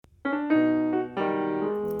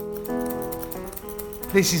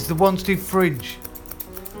This is the Wanstead Fringe.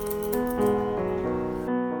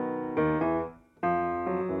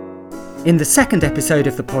 In the second episode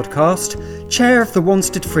of the podcast, Chair of the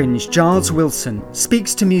Wanstead Fringe, Giles Wilson,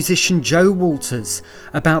 speaks to musician Joe Walters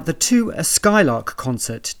about the To a Skylark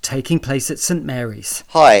concert taking place at St Mary's.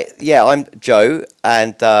 Hi, I'm Joe,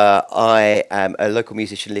 and I am a local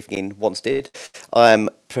musician living in Wanstead. I'm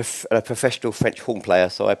a professional French horn player,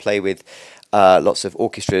 so I play with lots of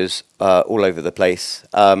orchestras all over the place.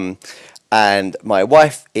 And my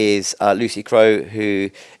wife is Lucy Crowe,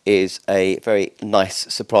 who is a very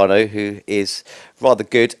nice soprano who is rather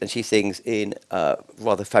good, and she sings in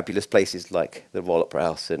rather fabulous places like the Royal Opera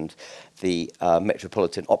House and the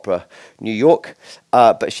Metropolitan Opera, New York.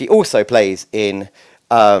 But she also plays in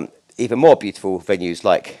even more beautiful venues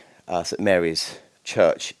like St Mary's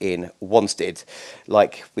Church in Wanstead,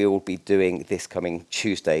 like we will be doing this coming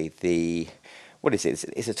Tuesday, what is it?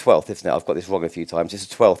 It's the 12th, isn't it? I've got this wrong a few times. It's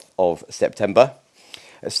the 12th of September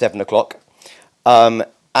at 7 o'clock.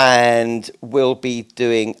 And we'll be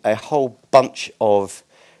doing a whole bunch of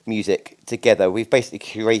music together. We've basically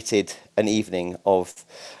curated an evening of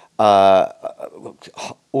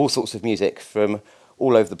all sorts of music from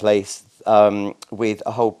all over the place, with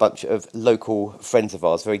a whole bunch of local friends of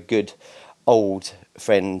ours, very good old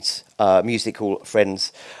friends, musical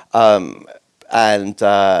friends. And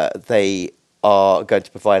they are going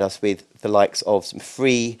to provide us with the likes of some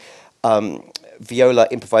free viola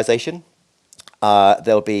improvisation.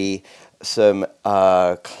 There'll be some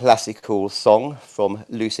classical song from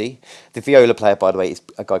Lucy. The viola player, by the way, is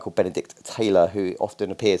a guy called Benedict Taylor, who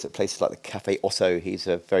often appears at places like the Café Otto. He's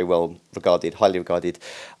a very well regarded, highly regarded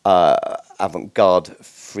avant-garde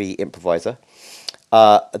free improviser.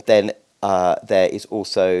 Then there is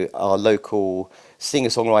also our local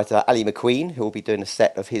singer-songwriter Ali McQueen, who will be doing a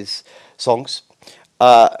set of his songs.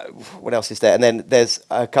 What else is there? And then there's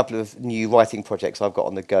a couple of new writing projects I've got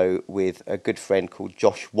on the go with a good friend called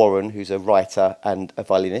Josh Warren, who's a writer and a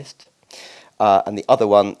violinist. And the other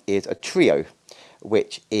one is a trio,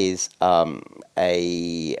 which is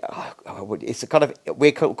it's a kind of,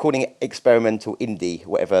 we're calling it experimental indie,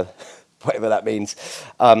 whatever that means.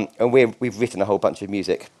 And we've written a whole bunch of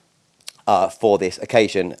music for this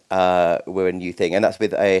occasion. We're a new thing, and that's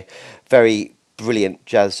with a very brilliant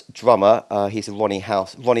jazz drummer. He's a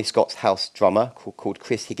Ronnie Scott's house drummer called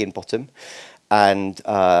Chris Higginbottom, and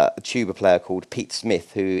a tuba player called Pete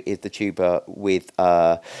Smith, who is the tuba with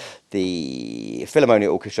the Philharmonia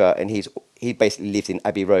Orchestra, and he basically lives in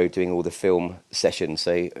Abbey Road doing all the film sessions.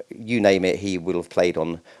 So you name it, he will have played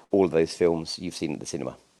on all of those films you've seen at the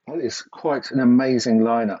cinema. Well, it's quite an amazing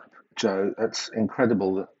lineup, Joe. That's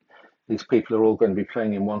incredible that these people are all going to be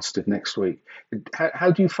playing in Wanstead next week.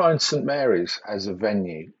 How do you find St Mary's as a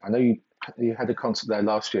venue? I know you had a concert there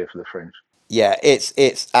last year for the Fringe. Yeah, it's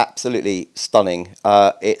absolutely stunning.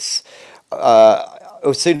 As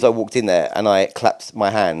soon as I walked in there and I clapped my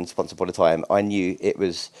hands once upon a time, I knew it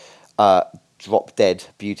was drop dead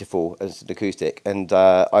beautiful as an acoustic. And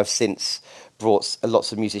I've since brought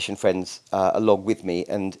lots of musician friends along with me,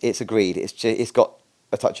 and it's agreed. It's got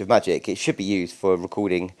a touch of magic. It should be used for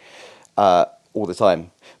recording all the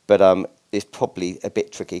time, but it's probably a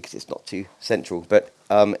bit tricky because it's not too central. But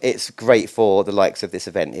it's great for the likes of this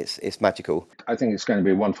event. It's magical. I think it's going to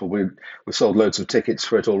be wonderful. We've sold loads of tickets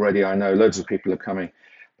for it already. I know loads of people are coming.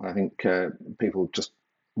 I think people just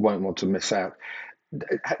won't want to miss out.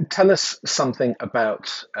 Tell us something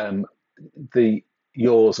about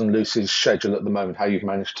yours and Lucy's schedule at the moment, how you've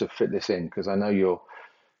managed to fit this in, because I know you're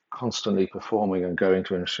constantly performing and going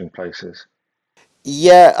to interesting places.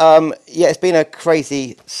 It's been a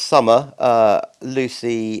crazy summer.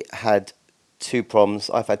 Lucy had 2 proms.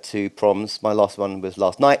 I've had 2 proms. My last one was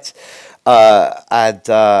last night, and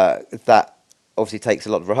that obviously takes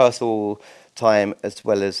a lot of rehearsal time as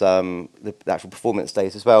well as the actual performance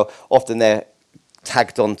days as well. Often they're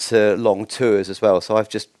tagged onto long tours as well. So I've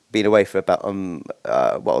just been away for about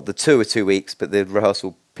the tour was 2 weeks, but the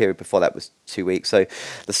rehearsal period before that was 2 weeks. So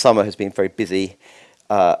the summer has been very busy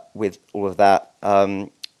with all of that. So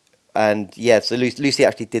Lucy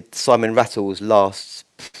actually did Simon Rattle's last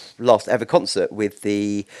ever concert with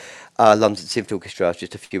the London Symphony Orchestra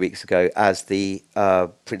just a few weeks ago as the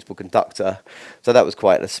principal conductor. So that was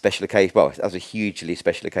quite a special occasion. Well, that was a hugely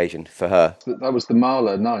special occasion for her. That was the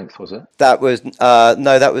Mahler ninth, was it? That was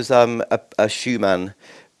that was a Schumann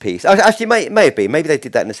piece. Actually, may have been. Maybe they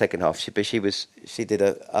did that in the second half. She did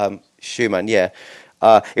a Schumann. Yeah.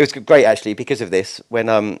 It was great actually because of this.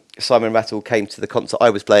 When Simon Rattle came to the concert I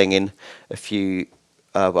was playing in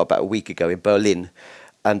about a week ago in Berlin,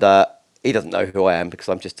 and he doesn't know who I am because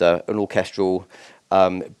I'm just an orchestral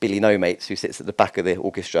Billy No Mates, who sits at the back of the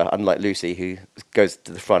orchestra, unlike Lucy, who goes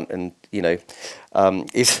to the front and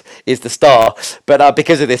is the star. But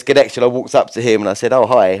because of this connection, I walked up to him and I said, "Oh,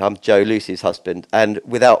 hi, I'm Joe, Lucy's husband." And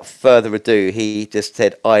without further ado, he just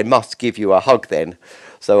said, "I must give you a hug then."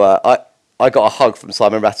 So I got a hug from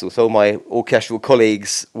Simon Rattle. So all my orchestral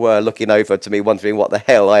colleagues were looking over to me, wondering what the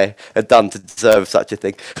hell I had done to deserve such a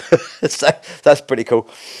thing. So that's pretty cool.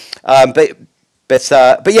 But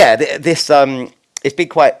yeah, this it's been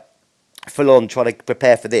quite full on trying to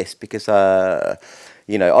prepare for this because I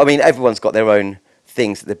mean, everyone's got their own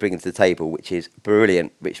things that they're bringing to the table, which is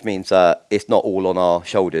brilliant. Which means it's not all on our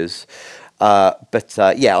shoulders.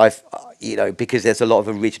 Yeah, I've because there's a lot of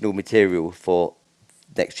original material for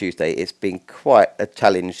next Tuesday. It's been quite a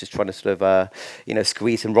challenge just trying to sort of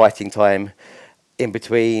squeeze some writing time in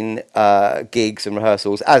between gigs and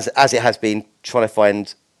rehearsals, as it has been trying to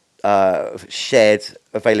find shared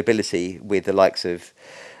availability with the likes of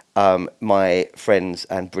my friends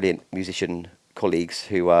and brilliant musician colleagues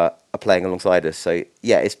who are playing alongside us. So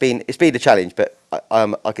yeah, it's been a challenge, but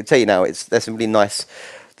I can tell you now, there's some really nice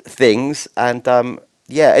things, and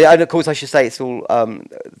yeah, and of course I should say it's all.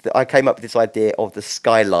 I came up with this idea of the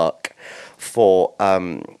Skylark for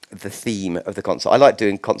the theme of the concert. I like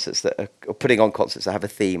doing concerts or putting on concerts that have a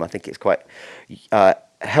theme. I think it's quite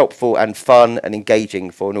helpful and fun and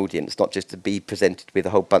engaging for an audience, not just to be presented with a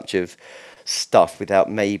whole bunch of stuff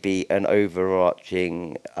without maybe an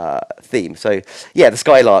overarching theme. So yeah, the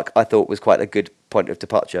Skylark I thought was quite a good point of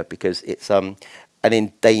departure because it's an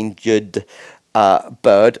endangered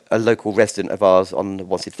bird, a local resident of ours on the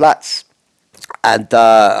Wanstead Flats. And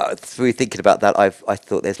through thinking about that, I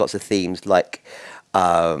thought there's lots of themes like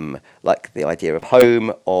the idea of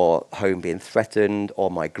home, or home being threatened, or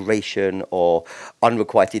migration, or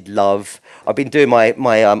unrequited love. I've been doing my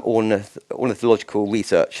ornithological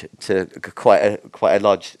research to quite a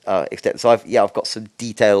large extent. So I've got some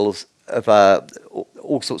details of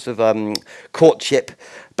all sorts of courtship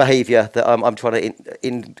behaviour that I'm trying to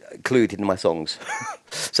include in my songs.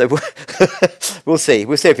 So we'll see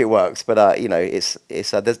if it works. But it's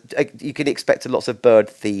you can expect lots of bird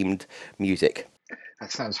themed music.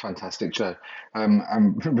 That sounds fantastic, Joe.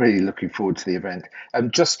 I'm really looking forward to the event.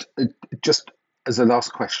 Just as a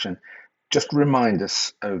last question, just remind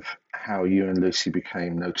us of how you and Lucy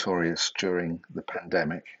became notorious during the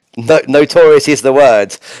pandemic. Notorious is the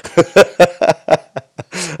word.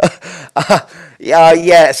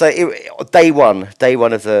 Yeah. So day one of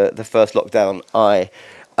the first lockdown, I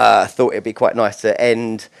thought it'd be quite nice to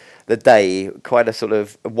end the day quite a sort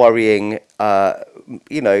of worrying, quite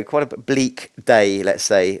a bleak day, let's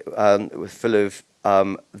say, full of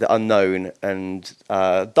the unknown and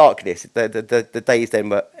darkness. The days then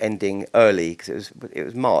were ending early because it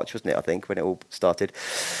was March, wasn't it? I think when it all started.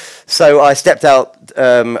 So I stepped out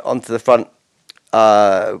onto the front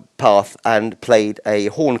path and played a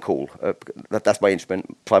horn call. That's my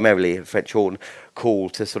instrument, primarily a French horn call,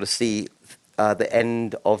 to sort of see the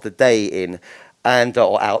end of the day in and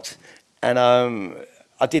or out. And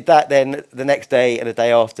I did that then the next day and the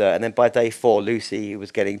day after, and then by day 4, Lucy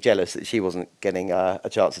was getting jealous that she wasn't getting a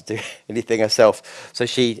chance to do anything herself. So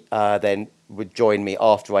she then would join me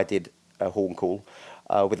after I did a horn call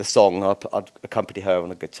with a song. I'd accompany her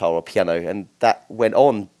on a guitar or piano, and that went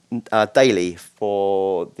on daily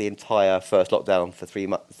for the entire first lockdown for 3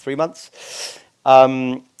 months.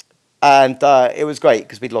 And it was great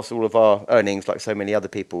because we'd lost all of our earnings like so many other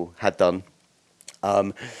people had done.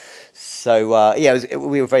 We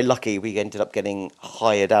were very lucky. We ended up getting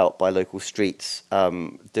hired out by local streets,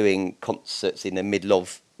 doing concerts in the middle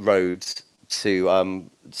of roads to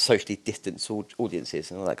socially distanced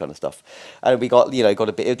audiences and all that kind of stuff. And we got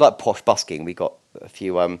a bit. It was like posh busking. We got a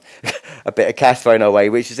few a bit of cash thrown our way,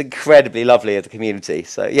 which is incredibly lovely of the community.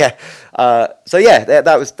 So yeah,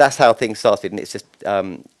 that's how things started. And it's just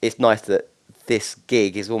it's nice that this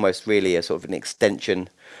gig is almost really a sort of an extension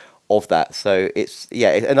of that. So it's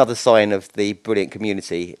another sign of the brilliant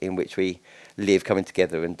community in which we live coming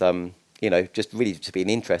together, and just really just being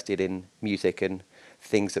interested in music and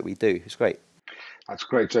things that we do. It's great. That's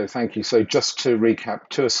great, Joe. Thank you. So just to recap,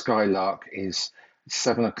 Tour Skylark is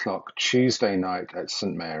 7:00 Tuesday night at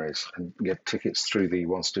St Mary's, and get tickets through the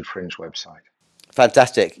Wanstead Fringe website.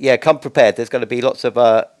 Fantastic. Yeah, come prepared. There's going to be lots of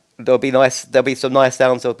there'll be some nice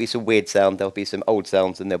sounds, there'll be some weird sound, there'll be some old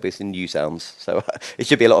sounds, and there'll be some new sounds. So it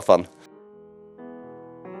should be a lot of fun.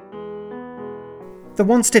 The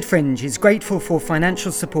Wanstead Fringe is grateful for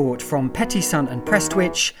financial support from Petty Son and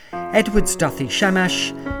Prestwich, Edwards Duthie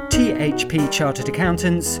Shamash, THP Chartered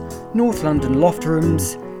Accountants, North London Loft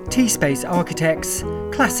Rooms, T-Space Architects,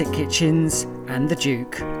 Classic Kitchens and The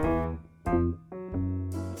Duke.